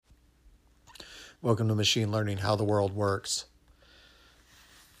Welcome to Machine Learning, How the World Works.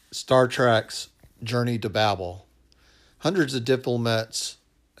 Star Trek's Journey to Babel. Hundreds of diplomats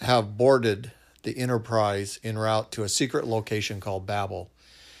have boarded the Enterprise en route to a secret location called Babel.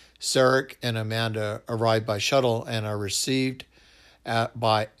 Sarek and Amanda arrive by shuttle and are received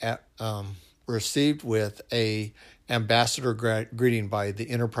with a ambassador greeting by the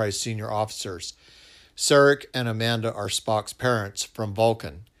Enterprise senior officers. Sarek and Amanda are Spock's parents from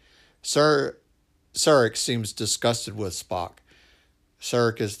Vulcan. Sarek seems disgusted with Spock.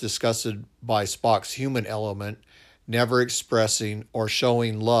 Sarek is disgusted by Spock's human element, never expressing or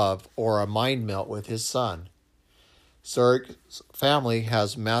showing love or a mind melt with his son. Sarek's family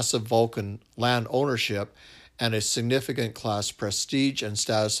has massive Vulcan land ownership and a significant class prestige and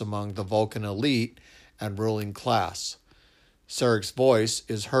status among the Vulcan elite and ruling class. Sarek's voice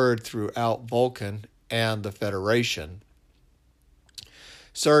is heard throughout Vulcan and the Federation.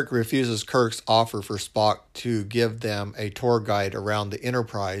 Sarek refuses Kirk's offer for Spock to give them a tour guide around the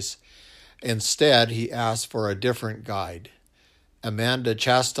Enterprise. Instead, he asks for a different guide. Amanda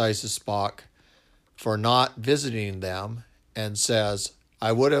chastises Spock for not visiting them and says,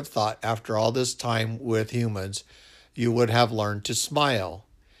 "I would have thought after all this time with humans, you would have learned to smile.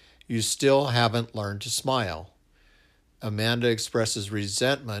 You still haven't learned to smile." Amanda expresses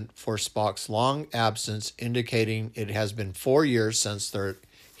resentment for Spock's long absence, indicating it has been 4 years since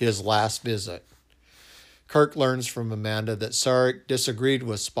his last visit. Kirk learns from Amanda that Sarek disagreed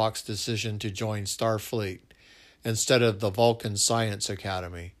with Spock's decision to join Starfleet instead of the Vulcan Science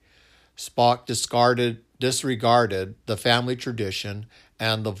Academy. Spock disregarded the family tradition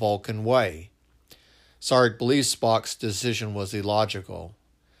and the Vulcan way. Sarek believes Spock's decision was illogical.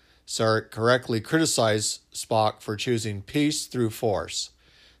 Sarek correctly criticized Spock for choosing peace through force.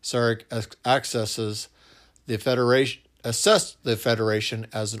 Sarek assessed the Federation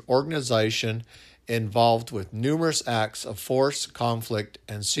as an organization involved with numerous acts of force, conflict,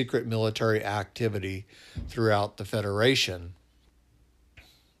 and secret military activity throughout the Federation.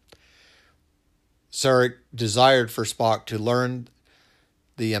 Sarek desired for Spock to learn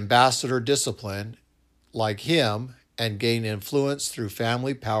the ambassador discipline like him and gain influence through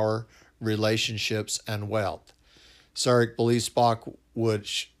family power, relationships, and wealth. Sarek believes Spock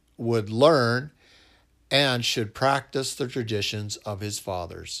would learn and should practice the traditions of his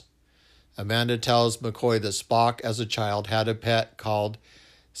fathers. Amanda tells McCoy that Spock, as a child, had a pet called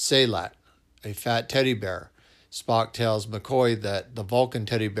Saylat, a fat teddy bear. Spock tells McCoy that the Vulcan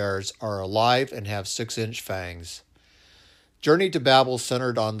teddy bears are alive and have 6-inch fangs. Journey to Babel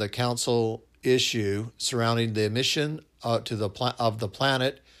centered on the Council issue surrounding the emission of the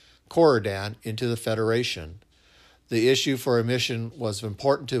planet Coridan into the Federation. The issue for emission was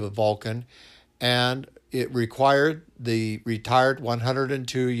important to the Vulcan, and it required the retired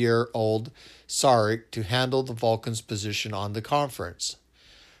 102-year-old Sarek to handle the Vulcan's position on the conference.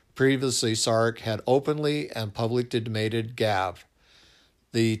 Previously, Sarek had openly and publicly debated Gav,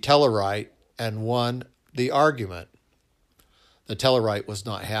 the Tellarite, and won the argument. The Tellarite was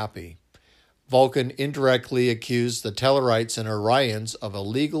not happy. Vulcan indirectly accused the Tellarites and Orions of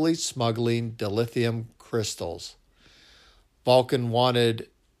illegally smuggling dilithium crystals. Vulcan wanted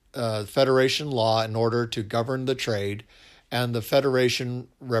Federation law in order to govern the trade, and the Federation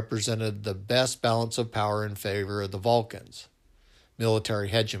represented the best balance of power in favor of the Vulcans. Military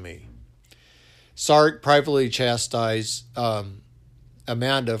hegemony. Sarek privately chastised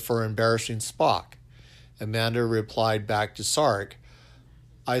Amanda for embarrassing Spock. Amanda replied back to Sarek,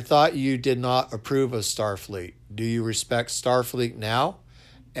 "I thought you did not approve of Starfleet. Do you respect Starfleet now?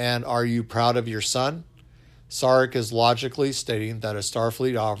 And are you proud of your son?" Sarek is logically stating that a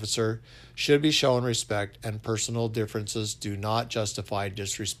Starfleet officer should be shown respect and personal differences do not justify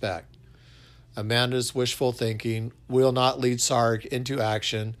disrespect. Amanda's wishful thinking will not lead Sarek into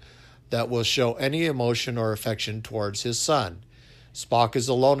action that will show any emotion or affection towards his son. Spock is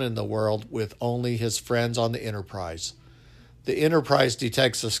alone in the world with only his friends on the Enterprise. The Enterprise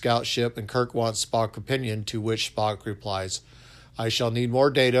detects a scout ship and Kirk wants Spock's opinion, to which Spock replies, "I shall need more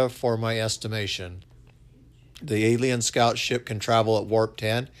data for my estimation." The alien scout ship can travel at warp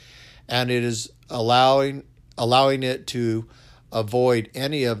 10, and it is allowing it to avoid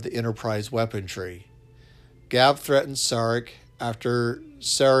any of the Enterprise weaponry. Gav threatens Sarek after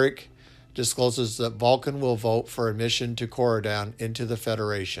Sarek discloses that Vulcan will vote for admission to Coridan into the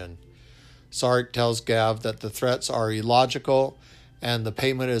Federation. Sarek tells Gav that the threats are illogical and the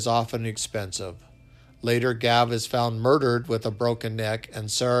payment is often expensive. Later, Gav is found murdered with a broken neck, and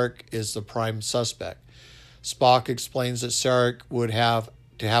Sarek is the prime suspect. Spock explains that Sarek would have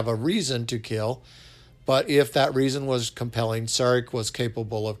to have a reason to kill, but if that reason was compelling, Sarek was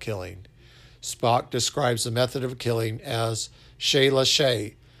capable of killing. Spock describes the method of killing as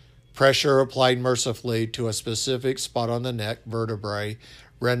shay, pressure applied mercifully to a specific spot on the neck vertebrae,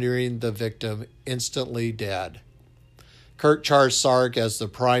 rendering the victim instantly dead. Kirk charged Sarek as the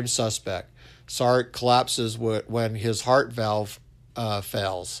prime suspect. Sarek collapses when his heart valve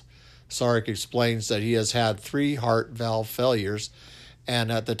fails. Sarek explains that he has had 3 heart valve failures,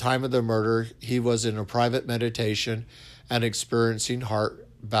 and at the time of the murder, he was in a private meditation and experiencing heart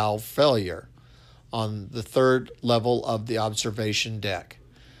valve failure on the 3rd level of the observation deck.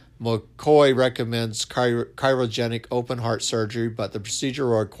 McCoy recommends cryogenic open heart surgery, but the procedure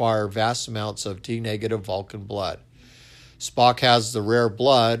will require vast amounts of T-negative Vulcan blood. Spock has the rare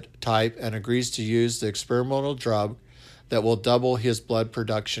blood type and agrees to use the experimental drug that will double his blood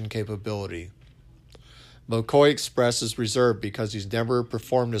production capability. McCoy expresses reserve because he's never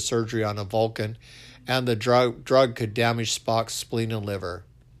performed a surgery on a Vulcan, and the drug could damage Spock's spleen and liver.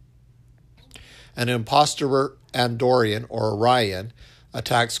 An imposter Andorian, or Orion,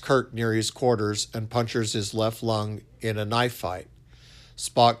 attacks Kirk near his quarters and punctures his left lung in a knife fight.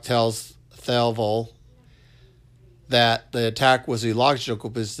 Spock tells Thelval that the attack was illogical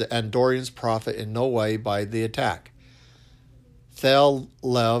because the Andorians profit in no way by the attack.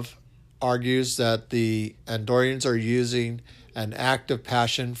 Thelev argues that the Andorians are using an act of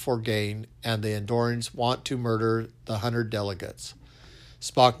passion for gain, and the Andorians want to murder the 100 delegates.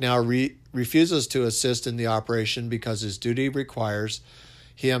 Spock now refuses to assist in the operation because his duty requires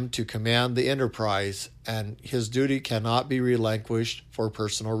him to command the Enterprise, and his duty cannot be relinquished for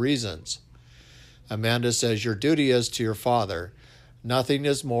personal reasons. Amanda says, "Your duty is to your father. Nothing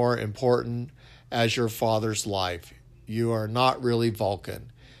is more important as your father's life. You are not really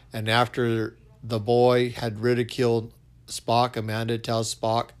Vulcan." And after the boy had ridiculed Spock, Amanda tells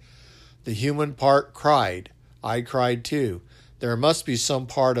Spock, "The human part cried. I cried too. There must be some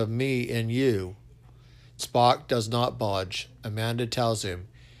part of me in you." Spock does not budge. Amanda tells him,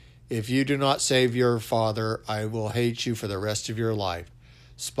 "If you do not save your father, I will hate you for the rest of your life."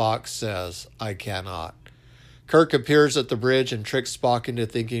 Spock says, "I cannot." Kirk appears at the bridge and tricks Spock into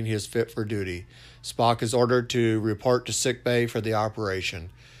thinking he is fit for duty. Spock is ordered to report to sickbay for the operation.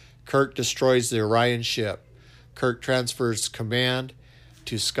 Kirk destroys the Orion ship. Kirk transfers command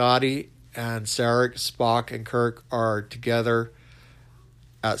to Scotty, and Sarek, Spock, and Kirk are together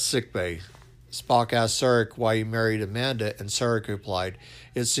at sickbay. Spock asks Sarek why he married Amanda, and Sarek replied,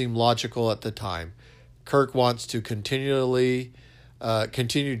 "It seemed logical at the time." Kirk wants to continue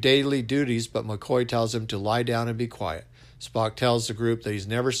daily duties, but McCoy tells him to lie down and be quiet. Spock tells the group that he's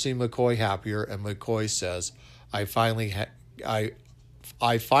never seen McCoy happier, and McCoy says, I finally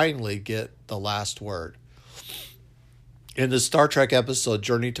get the last word." In the Star Trek episode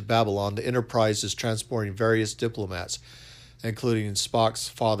Journey to Babylon, the Enterprise is transporting various diplomats, including Spock's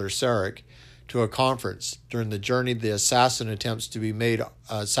father Sarek, to a conference. During the journey, the assassination attempts to be made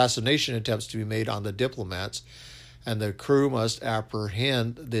on the diplomats, and the crew must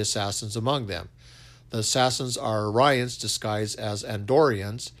apprehend the assassins among them. The assassins are Orions disguised as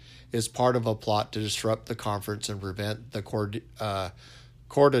Andorians. Is part of a plot to disrupt the conference and prevent the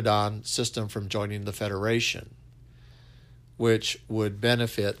Cordon system from joining the Federation, which would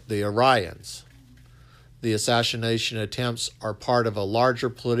benefit the Orions. The assassination attempts are part of a larger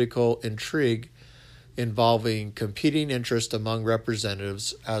political intrigue involving competing interests among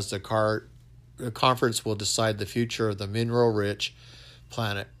representatives, as the conference will decide the future of the mineral-rich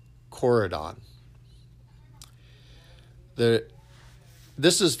planet Corridon.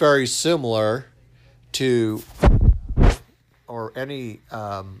 This is very similar to any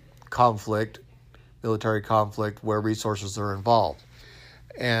military conflict where resources are involved.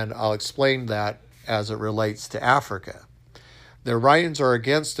 And I'll explain that as it relates to Africa. The Orions are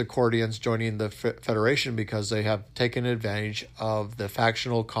against the Cordians joining the Federation because they have taken advantage of the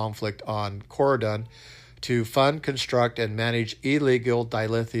factional conflict on Corridon to fund, construct, and manage illegal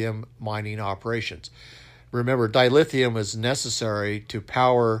dilithium mining operations. Remember, dilithium is necessary to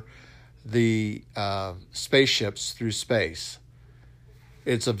power the spaceships through space.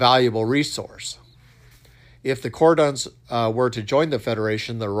 It's a valuable resource. If the Cordons were to join the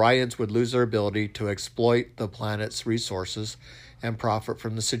Federation, the Orions would lose their ability to exploit the planet's resources and profit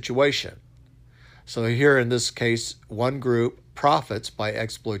from the situation. So here in this case, one group profits by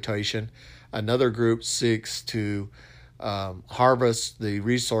exploitation, another group seeks to harvest the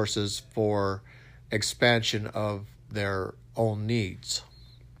resources for expansion of their own needs.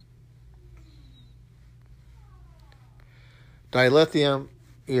 Dilithium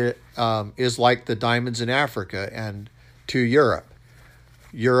is like the diamonds in Africa and to Europe.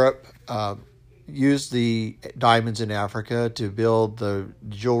 Europe used the diamonds in Africa to build the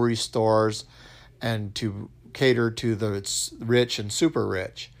jewelry stores and to cater to the rich and super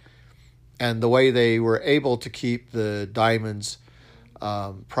rich. And the way they were able to keep the diamonds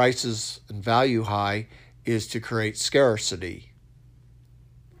prices and value high is to create scarcity.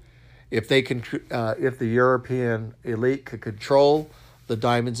 If the European elite could control the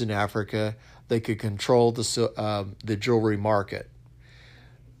diamonds in Africa, they could control the jewelry market,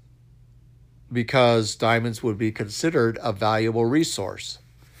 because diamonds would be considered a valuable resource.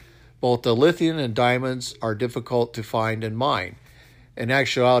 Both the lithium and diamonds are difficult to find and mine. In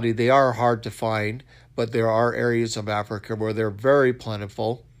actuality, they are hard to find, but there are areas of Africa where they're very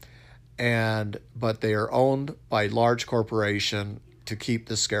plentiful, but they are owned by large corporations to keep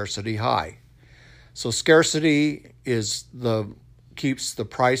the scarcity high. So scarcity keeps the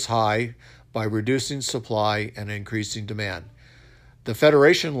price high by reducing supply and increasing demand. The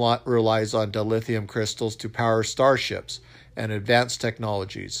Federation relies on dilithium crystals to power starships and advanced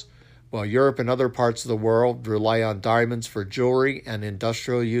technologies, while Europe and other parts of the world rely on diamonds for jewelry and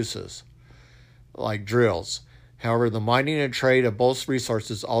industrial uses, like drills. However, the mining and trade of both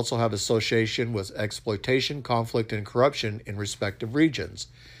resources also have association with exploitation, conflict, and corruption in respective regions.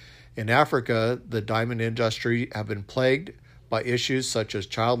 In Africa, the diamond industry have been plagued by issues such as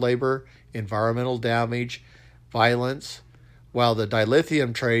child labor, environmental damage, violence, while the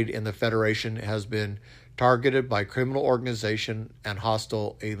dilithium trade in the Federation has been targeted by criminal organization and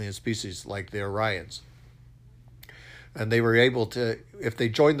hostile alien species like the Orions. And they were able to, if they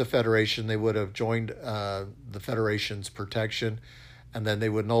joined the Federation, they would have joined the Federation's protection, and then they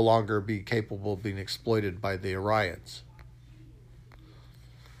would no longer be capable of being exploited by the Orions.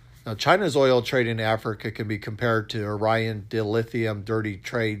 Now, China's oil trade in Africa can be compared to Orion dilithium dirty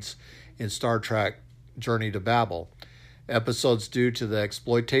trades in Star Trek Journey to Babel, episodes due to the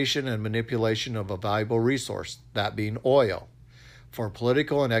exploitation and manipulation of a valuable resource, that being oil, for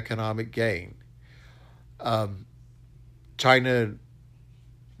political and economic gain. China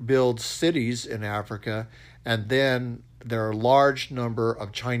builds cities in Africa, and then there are a large number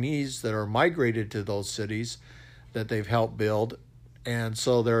of Chinese that are migrated to those cities that they've helped build. And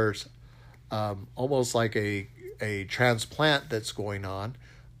so there's almost like a transplant that's going on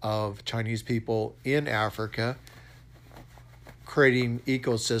of Chinese people in Africa, creating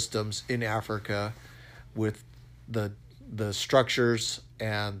ecosystems in Africa with the structures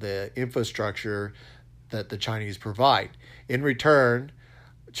and the infrastructure that the Chinese provide. In return,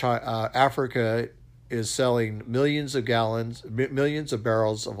 Africa is selling millions of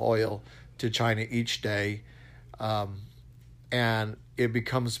barrels of oil to China each day, and it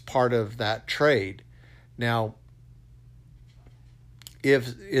becomes part of that trade. Now,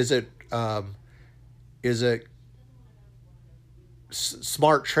 is it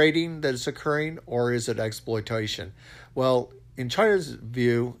smart trading that is occurring, or is it exploitation? Well, in China's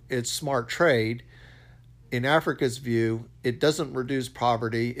view, it's smart trade. In Africa's view, it doesn't reduce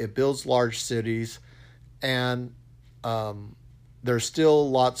poverty. It builds large cities, and there's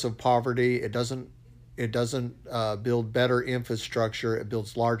still lots of poverty. It doesn't build better infrastructure. It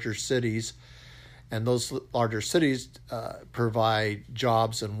builds larger cities, and those larger cities provide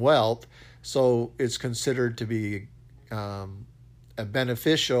jobs and wealth. So it's considered to be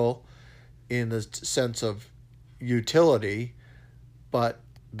beneficial in the sense of utility, but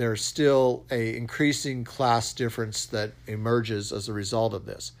there's still a increasing class difference that emerges as a result of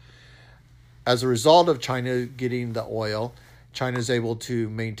this. As a result of China getting the oil, China is able to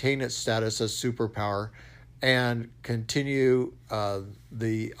maintain its status as superpower and continue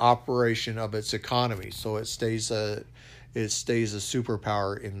the operation of its economy, so it stays a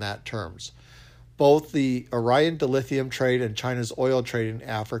superpower in that terms. Both the Orion dilithium trade and China's oil trade in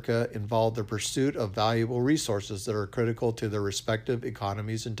Africa involve the pursuit of valuable resources that are critical to their respective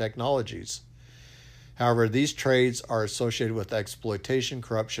economies and technologies. However, these trades are associated with exploitation,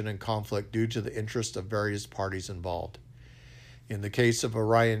 corruption, and conflict due to the interests of various parties involved. In the case of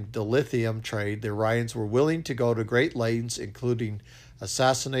Orion dilithium trade, the Orions were willing to go to great lengths, including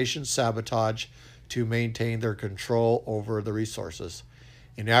assassination, sabotage, to maintain their control over the resources.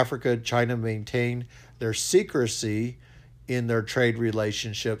 In Africa, China maintained their secrecy in their trade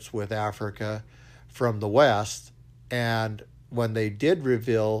relationships with Africa from the West, and when they did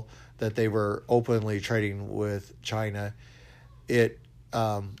reveal that they were openly trading with China, it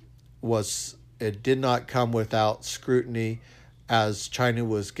did not come without scrutiny, as China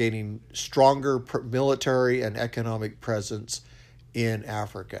was gaining stronger military and economic presence in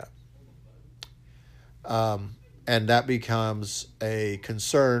Africa. And that becomes a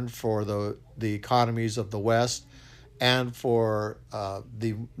concern for the economies of the West and for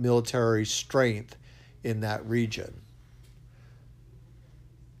the military strength in that region.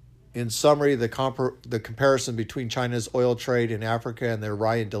 In summary, the comparison between China's oil trade in Africa and their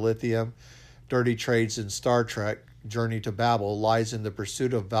Orion dilithium, dirty trades in Star Trek, Journey to Babel, lies in the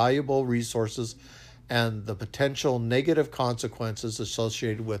pursuit of valuable resources and the potential negative consequences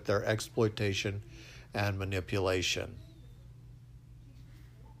associated with their exploitation and manipulation.